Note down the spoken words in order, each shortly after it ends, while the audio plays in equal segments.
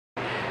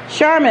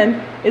Sharman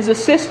is a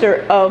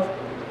sister of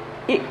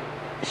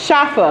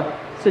Shifa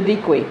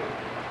Siddiqui,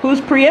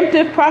 whose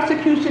preemptive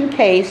prosecution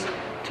case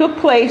took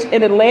place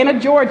in Atlanta,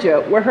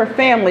 Georgia, where her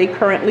family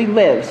currently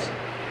lives.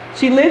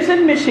 She lives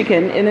in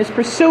Michigan and is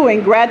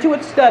pursuing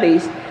graduate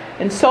studies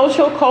in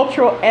social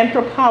cultural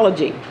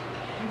anthropology.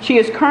 She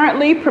is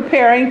currently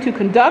preparing to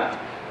conduct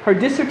her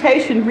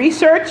dissertation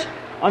research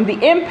on the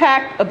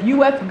impact of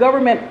U.S.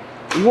 government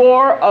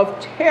war of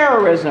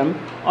terrorism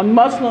on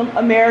Muslim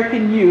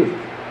American youth.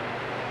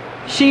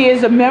 She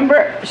is a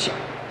member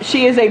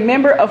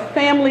of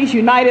Families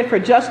United for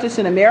Justice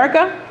in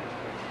America.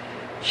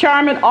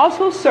 Sharman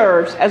also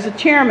serves as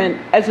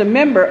a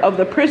member of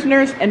the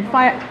Prisoners and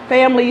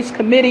Families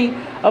Committee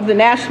of the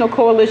National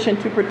Coalition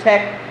to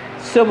Protect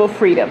Civil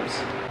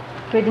Freedoms.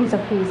 Greetings of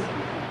peace.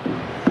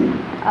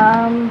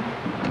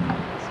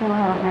 So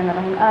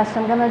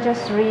I'm going to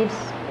just read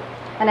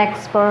an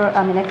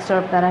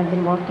excerpt that I've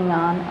been working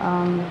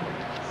on.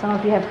 Some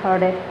of you have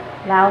heard it.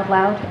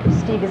 Loud.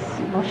 Steve is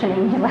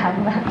motioning me loud.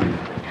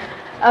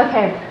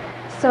 Okay,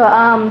 so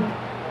on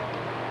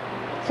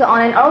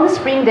an early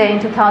spring day in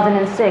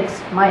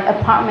 2006, my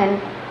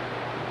apartment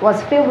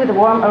was filled with the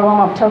warm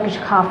aroma of Turkish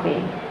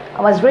coffee.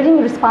 I was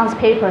reading response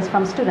papers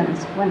from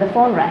students when the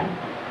phone rang,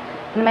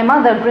 and my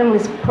mother grimly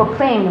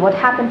proclaimed what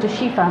happened to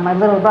Shifa, my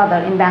little brother,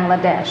 in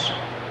Bangladesh.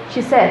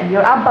 She said,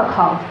 "Your Abba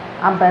called."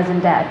 Abba is in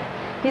dad.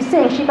 He's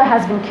saying Shifa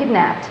has been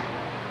kidnapped.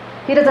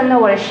 He doesn't know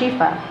where is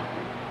Shifa.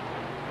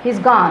 He's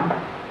gone.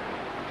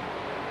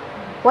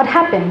 What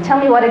happened? Tell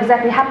me what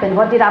exactly happened.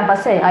 What did Abba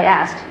say? I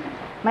asked.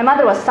 My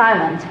mother was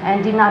silent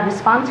and did not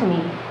respond to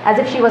me, as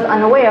if she was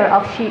unaware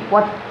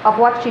of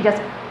what she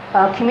just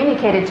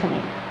communicated to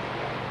me.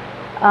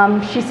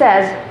 She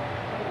says,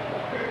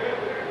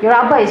 "Your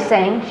Abba is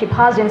saying," she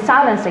paused in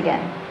silence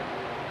again.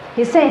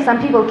 "He's saying some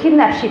people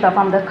kidnapped Shifa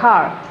from the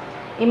car."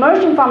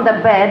 Emerging from the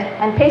bed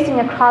and pacing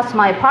across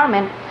my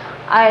apartment,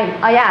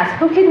 I asked,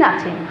 "Who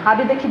kidnapped him? How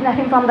did they kidnap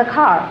him from the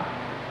car?"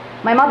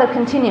 My mother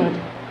continued,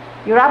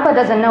 "Your Abba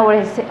doesn't know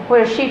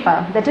where is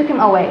Shifa. They took him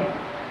away.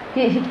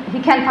 He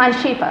can't find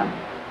Shifa.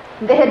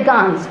 They had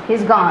guns.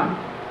 He's gone."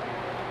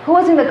 "Who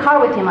was in the car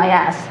with him?" I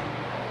asked.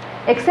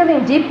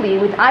 Exhaling deeply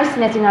with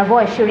iciness in her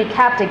voice, she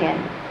recapped again.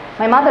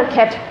 My mother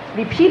kept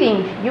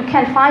repeating, "You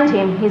can't find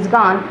him. He's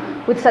gone,"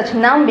 with such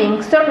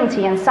numbing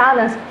certainty and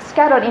silence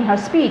scattered in her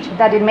speech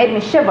that it made me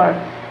shiver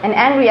and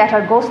angry at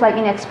her ghost-like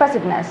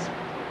inexpressiveness.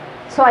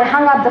 So I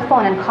hung up the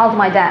phone and called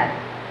my dad,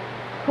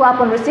 who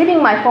upon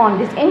receiving my phone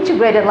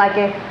disintegrated like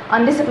an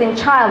undisciplined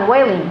child,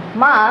 wailing,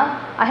 "Ma,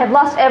 I have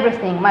lost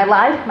everything. My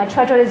life, my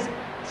treasure is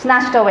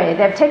snatched away.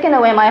 They have taken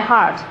away my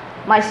heart,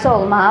 my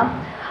soul, Ma."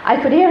 I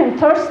could hear him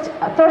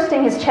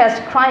thirsting his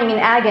chest, crying in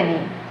agony.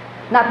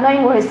 Not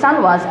knowing where his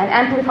son was and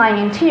amplifying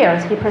in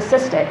tears, he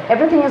persisted.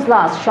 "Everything is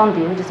lost,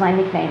 Shondi," which is my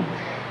nickname.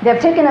 "They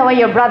have taken away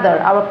your brother,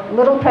 our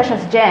little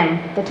precious gem.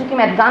 They took him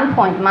at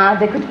gunpoint, Ma.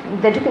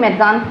 They took him at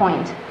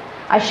gunpoint."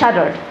 I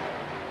shuddered.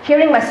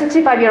 Hearing my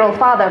 65-year-old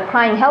father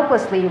crying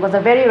helplessly was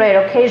a very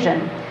rare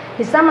occasion.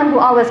 He's someone who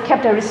always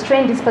kept a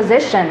restrained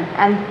disposition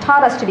and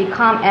taught us to be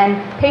calm and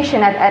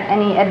patient at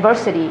any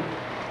adversity.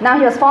 Now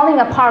he was falling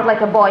apart like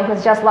a boy who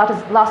has just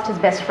lost his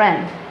best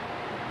friend.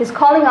 He's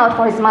calling out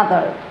for his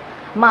mother.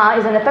 Ma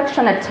is an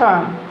affectionate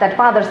term that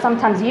fathers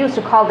sometimes use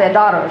to call their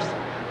daughters.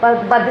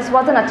 But this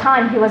wasn't a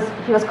time he was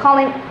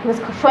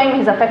showing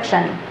his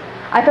affection.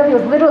 I felt he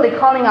was literally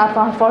calling out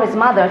for his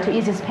mother to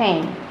ease his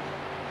pain.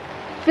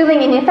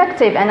 Feeling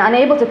ineffective and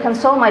unable to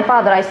console my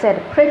father, I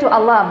said, "Pray to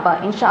Allah,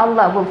 Abba.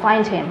 Inshallah, we'll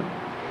find him."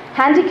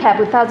 Handicapped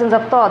with thousands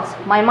of thoughts,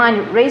 my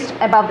mind raced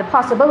about the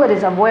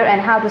possibilities of where and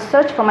how to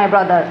search for my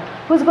brother.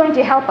 Who's going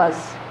to help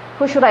us?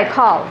 Who should I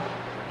call?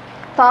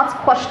 Thoughts,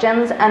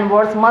 questions, and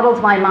words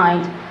muddled my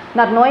mind.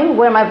 Not knowing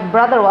where my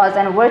brother was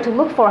and where to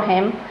look for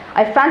him,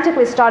 I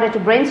frantically started to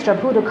brainstorm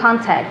who to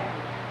contact,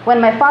 when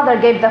my father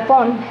gave the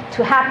phone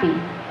to Happy,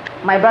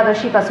 my brother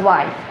Shifa's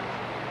wife.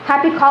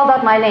 Happy called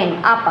out my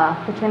name, Appa,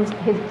 which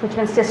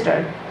means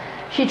sister.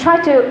 She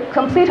tried to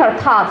complete her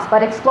thoughts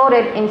but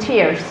exploded in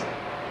tears.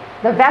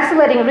 The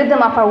vacillating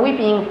rhythm of her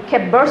weeping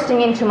kept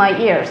bursting into my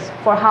ears.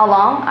 For how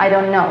long, I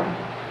don't know.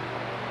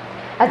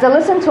 As I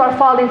listened to her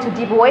fall into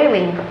deep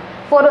wailing,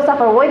 photos of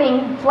her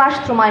wedding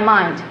flashed through my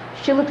mind.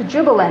 She looked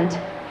jubilant,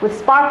 with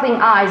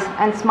sparkling eyes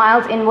and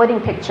smiles in wedding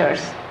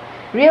pictures.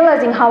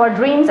 Realizing how our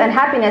dreams and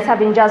happiness have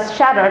been just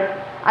shattered,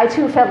 I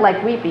too felt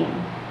like weeping.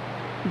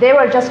 They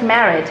were just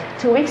married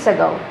 2 weeks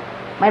ago,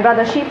 my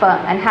brother Shifa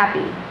and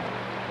Happy.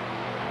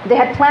 They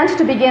had planned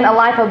to begin a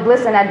life of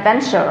bliss and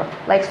adventure,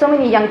 like so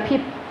many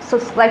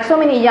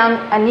young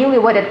and newly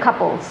wedded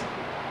couples.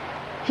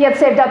 He had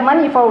saved up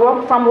money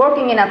from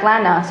working in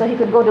Atlanta so he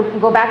could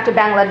go back to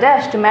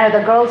Bangladesh to marry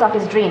the girls of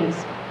his dreams.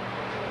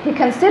 He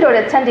considered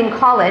attending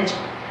college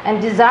and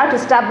desired to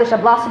establish a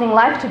blossoming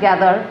life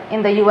together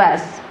in the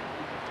U.S.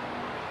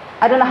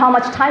 I don't know how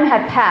much time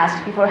had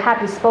passed before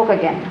Happy spoke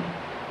again.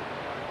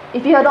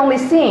 "If you had only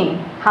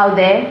seen how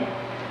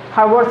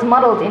her words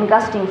muddled in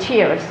gusting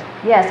tears.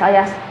 Yes, I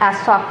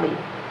asked softly.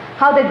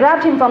 "How they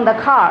grabbed him from the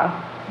car.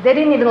 They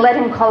didn't even let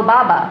him call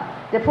Baba.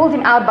 They pulled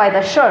him out by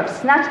the shirt,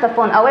 snatched the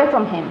phone away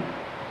from him.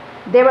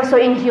 They were so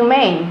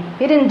inhumane.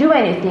 He didn't do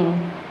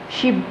anything.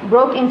 She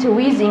broke into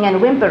wheezing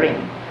and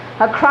whimpering.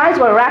 Her cries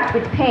were racked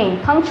with pain,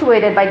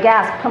 punctuated by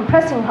gasps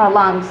compressing her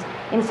lungs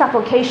in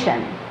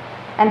suffocation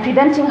and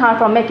preventing her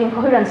from making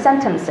coherent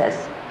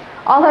sentences.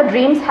 All her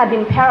dreams had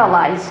been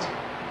paralyzed.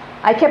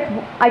 I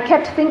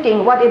kept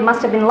thinking what it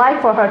must have been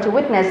like for her to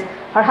witness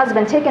her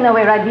husband taken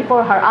away right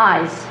before her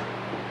eyes.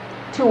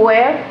 To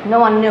where? No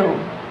one knew.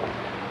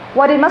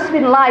 What it must have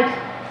been like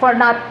for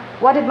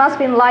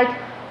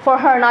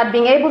her not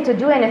being able to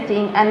do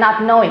anything and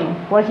not knowing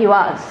where he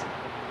was.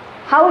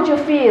 How would you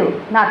feel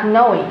not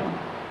knowing?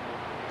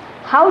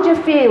 How would you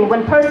feel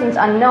when persons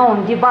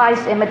unknown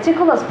devised a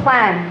meticulous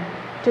plan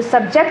to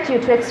subject you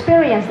to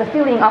experience the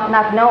feeling of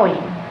not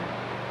knowing?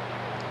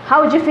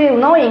 How would you feel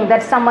knowing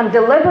that someone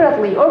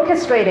deliberately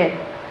orchestrated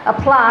a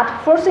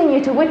plot forcing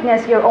you to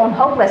witness your own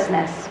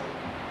hopelessness?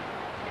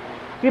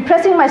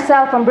 Repressing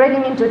myself from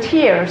breaking into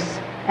tears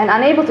and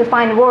unable to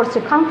find words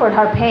to comfort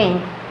her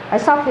pain, I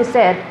softly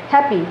said,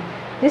 "Happy,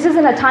 this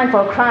isn't a time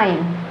for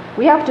crying.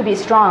 We have to be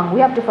strong.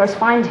 We have to first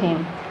find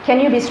him. Can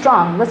you be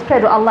strong? Let's pray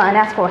to Allah and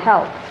ask for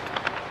help."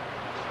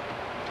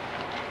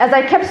 As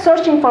I kept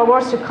searching for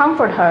words to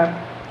comfort her,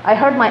 I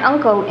heard my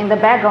uncle in the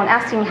background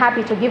asking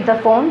Happy to give the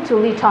phone to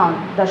Liton,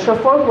 the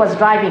chauffeur who was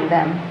driving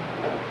them.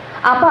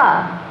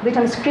 "Appa,"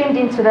 Liton screamed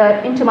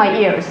into my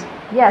ears.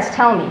 "Yes,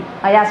 tell me,"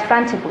 I asked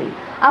frantically.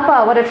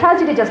 "Appa, what a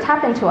tragedy just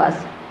happened to us."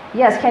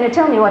 "Yes, can you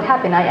tell me what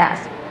happened?" I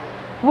asked.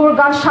 "We were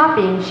gone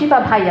shopping,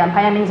 Shifa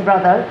Bhaiya means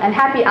brother, and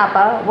Happy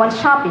Appa went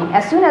shopping.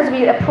 As soon as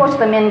we approached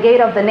the main gate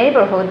of the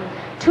neighborhood,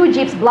 2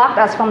 jeeps blocked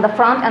us from the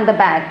front and the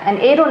back, and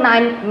 8 or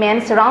 9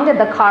 men surrounded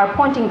the car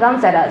pointing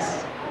guns at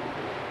us.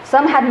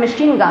 Some had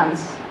machine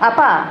guns.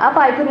 Appa,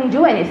 I couldn't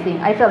do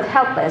anything. I felt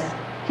helpless."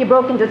 He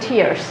broke into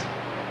tears.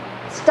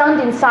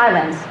 Stunned in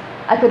silence,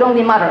 I could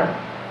only mutter,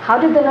 "How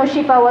did they know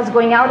Shifa was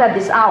going out at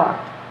this hour?"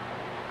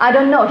 "I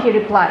don't know," he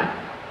replied.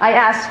 I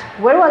asked,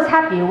 "Where was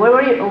Happy? Where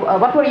were you?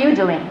 What were you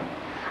doing?"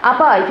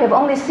 "Appa, if you have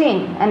only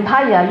seen, and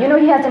Bhaiya, you know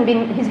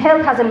his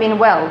health hasn't been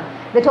well.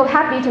 They told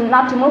Happy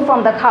not to move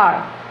from the car.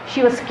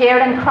 She was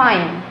scared and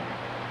crying."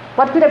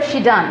 "What could have she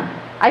done?"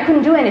 "I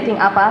couldn't do anything,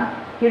 Appa,"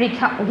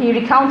 he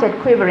recounted,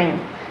 quivering.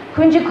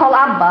 "Couldn't you call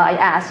Abba?" I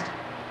asked.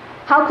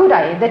 "How could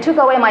I? They took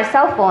away my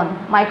cell phone,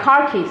 my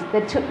car keys.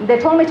 They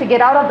told me to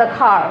get out of the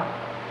car,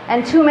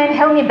 and 2 men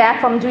held me back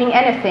from doing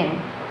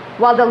anything.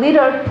 While the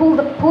leader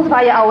pulled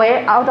Bhaiya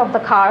away out of the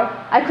car,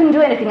 I couldn't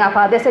do anything,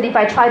 Appa. They said if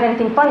I tried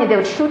anything funny, they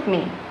would shoot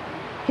me."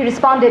 He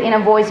responded in a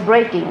voice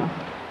breaking.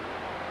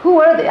 "Who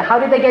were they? How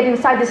did they get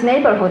inside this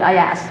neighborhood?" I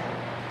asked.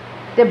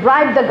 "They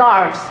bribed the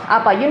guards,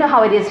 Appa. You know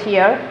how it is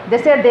here. They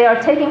said they are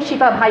taking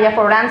Shifa Bhaiya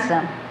for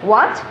ransom."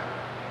 "What?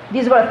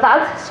 These were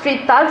thugs,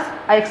 street thugs?"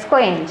 I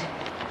exclaimed.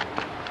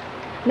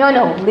 No,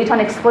 Liton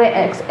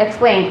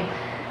explained.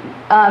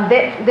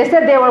 They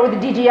said they were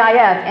with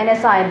DGIF,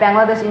 NSI,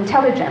 Bangladesh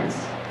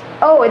intelligence."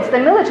 "Oh, it's the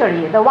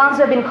military, the ones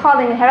who have been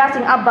calling and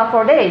harassing Abba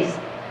for days.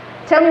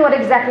 Tell me what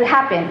exactly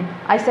happened,"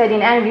 I said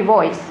in angry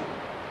voice.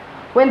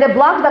 "When they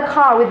blocked the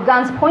car with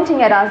guns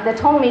pointing at us, they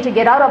told me to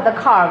get out of the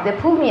car. They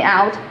pulled me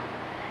out,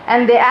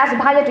 and they asked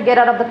Bhaiya to get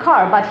out of the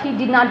car, but he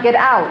did not get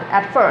out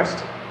at first.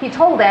 He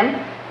told them,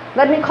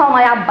 'Let me call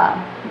my Abba.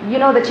 You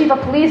know, the chief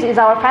of police is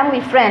our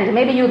family friend.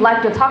 Maybe you'd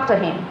like to talk to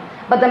him.'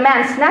 But the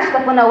man snatched the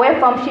phone away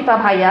from Shifa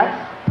Bhaiya,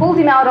 pulled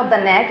him out of the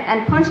neck,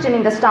 and punched him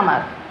in the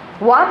stomach."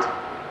 "What?"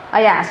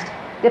 I asked.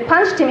 "They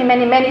punched him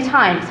many, many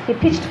times. He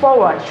pitched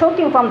forward,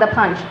 choking from the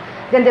punch.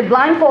 Then they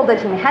blindfolded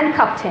him,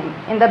 handcuffed him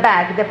in the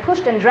back. They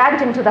pushed and dragged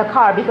him to the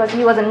car because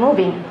he wasn't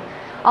moving,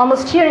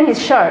 almost tearing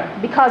his shirt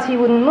because he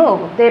wouldn't move.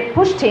 They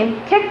pushed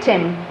him, kicked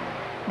him.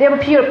 They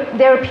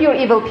were pure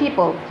evil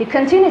people." He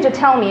continued to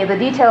tell me the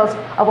details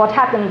of what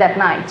happened that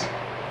night.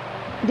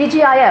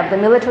 DGIF, the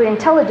military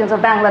intelligence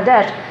of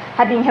Bangladesh,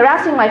 had been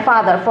harassing my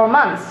father for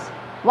months,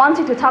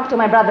 wanting to talk to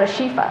my brother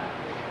Shifa.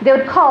 They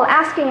would call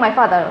asking my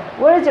father,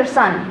 "Where is your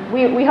son?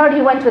 We heard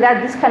he went to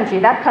this country,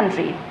 that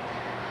country."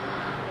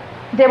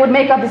 They would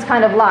make up this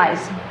kind of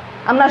lies.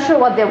 I'm not sure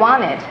what they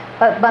wanted,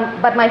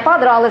 but my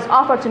father always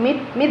offered to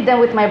meet them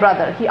with my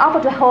brother. He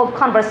offered to hold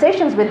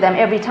conversations with them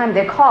every time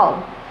they called,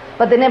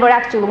 but they never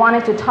actually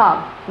wanted to talk,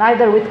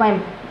 neither with my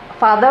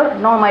father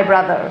nor my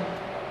brother.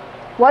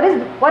 What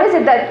is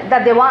it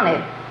that they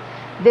wanted?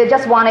 They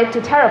just wanted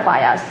to terrify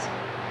us.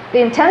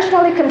 They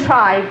intentionally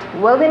contrived,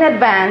 well in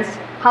advance,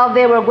 how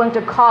they were going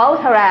to call,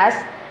 harass,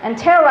 and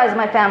terrorize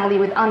my family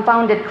with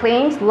unfounded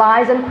claims,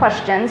 lies, and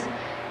questions,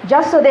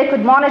 just so they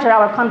could monitor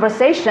our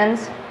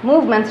conversations,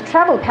 movements,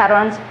 travel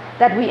patterns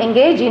that we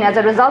engage in as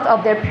a result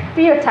of their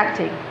fear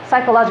tactic,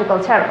 psychological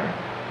terror.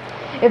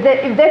 If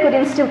they could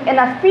instill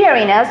enough fear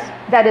in us,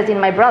 that is in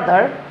my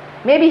brother,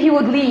 maybe he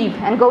would leave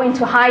and go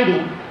into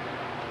hiding.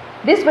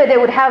 This way they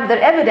would have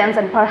their evidence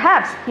and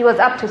perhaps he was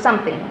up to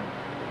something.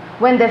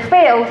 When they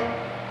failed,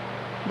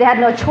 they had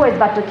no choice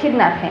but to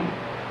kidnap him.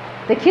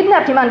 They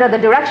kidnapped him under the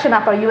direction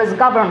of our US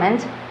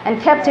government and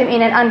kept him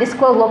in an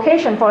undisclosed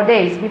location for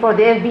days before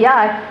the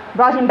FBI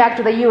brought him back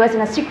to the US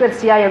in a secret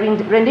CIA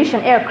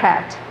rendition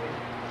aircraft.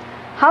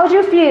 How would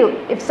you feel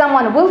if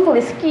someone willfully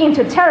schemed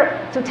to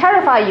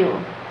terrify you?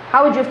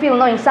 How would you feel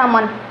knowing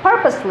someone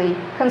purposely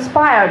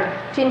conspired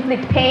to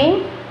inflict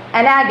pain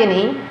and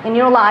agony in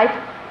your life,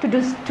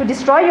 to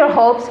destroy your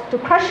hopes, to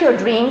crush your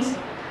dreams,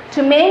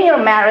 to maim your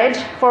marriage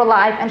for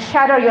life and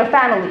shatter your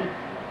family?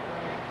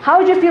 How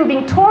would you feel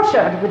being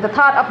tortured with the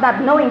thought of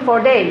not knowing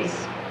for days?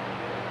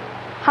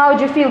 How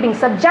would you feel being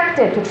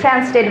subjected to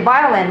trans-state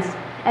violence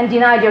and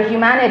denied your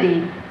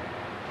humanity?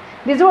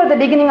 These were the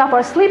beginning of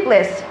our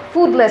sleepless,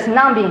 foodless,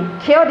 numbing,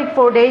 chaotic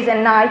 4 days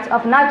and nights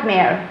of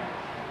nightmare,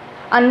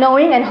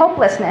 unknowing and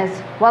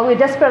hopelessness, while we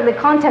desperately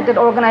contacted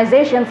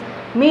organizations,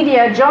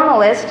 media,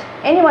 journalists,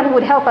 anyone who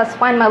would help us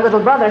find my little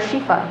brother,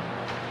 Shifa.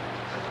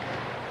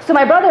 So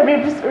my brother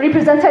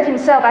represented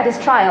himself at his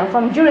trial,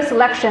 from jury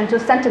selection to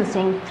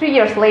sentencing 3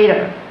 years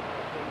later,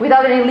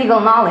 without any legal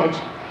knowledge.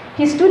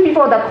 He stood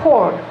before the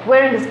court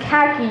wearing his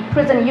khaki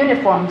prison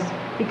uniforms,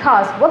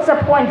 because what's the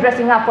point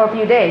dressing up for a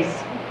few days?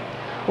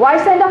 Why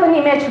send off an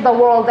image to the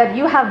world that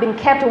you have been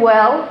kept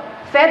well,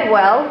 fed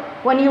well,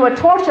 when you were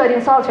tortured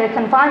in solitary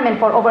confinement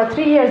for over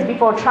 3 years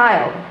before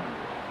trial?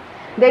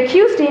 They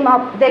accused him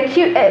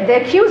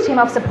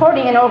of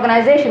supporting an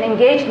organization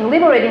engaged in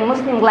liberating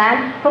Muslim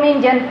land from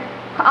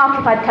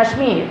Indian-occupied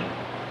Kashmir.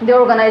 The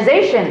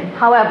organization,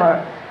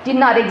 however, did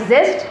not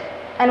exist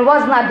and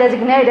was not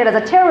designated as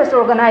a terrorist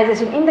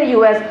organization in the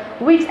US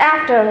weeks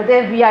after the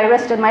FBI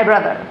arrested my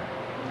brother.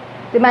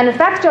 They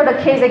manufactured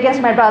a case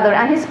against my brother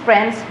and his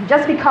friends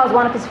just because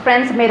one of his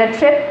friends made a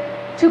trip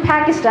to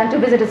Pakistan to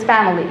visit his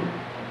family.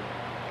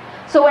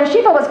 So when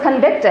Shifa was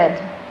convicted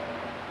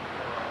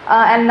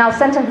and now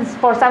sentenced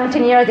for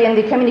 17 years in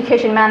the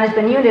Communication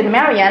Management Unit in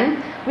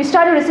Marion, we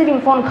started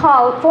receiving phone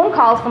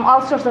calls from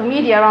all sorts of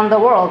media around the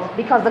world,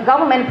 because the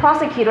government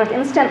prosecutors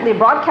instantly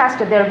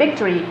broadcasted their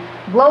victory,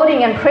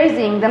 gloating and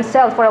praising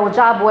themselves for a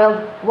job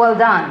well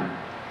done.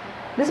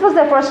 This was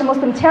the first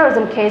Muslim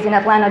terrorism case in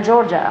Atlanta,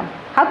 Georgia.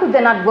 How could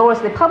they not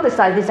gloriously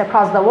publicize this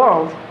across the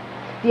world?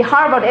 The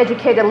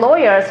Harvard-educated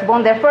lawyers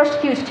won their first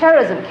huge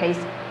terrorism case.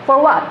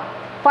 For what?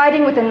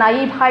 Fighting with a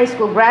naive high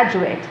school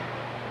graduate.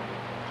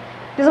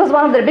 This was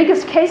one of their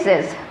biggest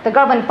cases. The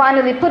government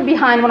finally put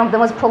behind one of the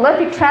most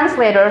prolific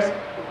translators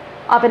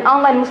of an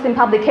online Muslim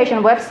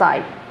publication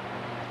website.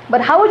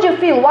 But how would you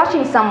feel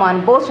watching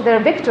someone boast their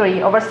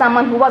victory over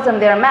someone who wasn't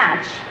their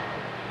match?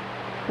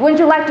 Wouldn't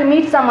you like to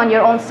meet someone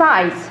your own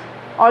size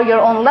or your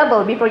own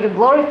level before you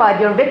glorified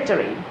your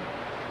victory?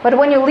 But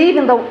when you live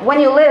in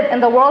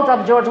the world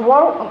of George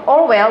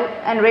Orwell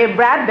and Ray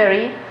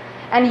Bradbury,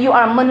 and you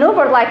are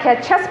maneuvered like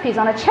a chess piece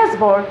on a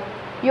chessboard,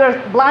 you are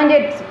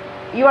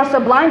so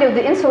blinded with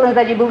the insolence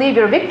that you believe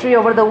your victory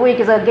over the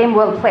weak is a game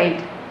well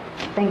played.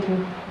 Thank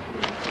you.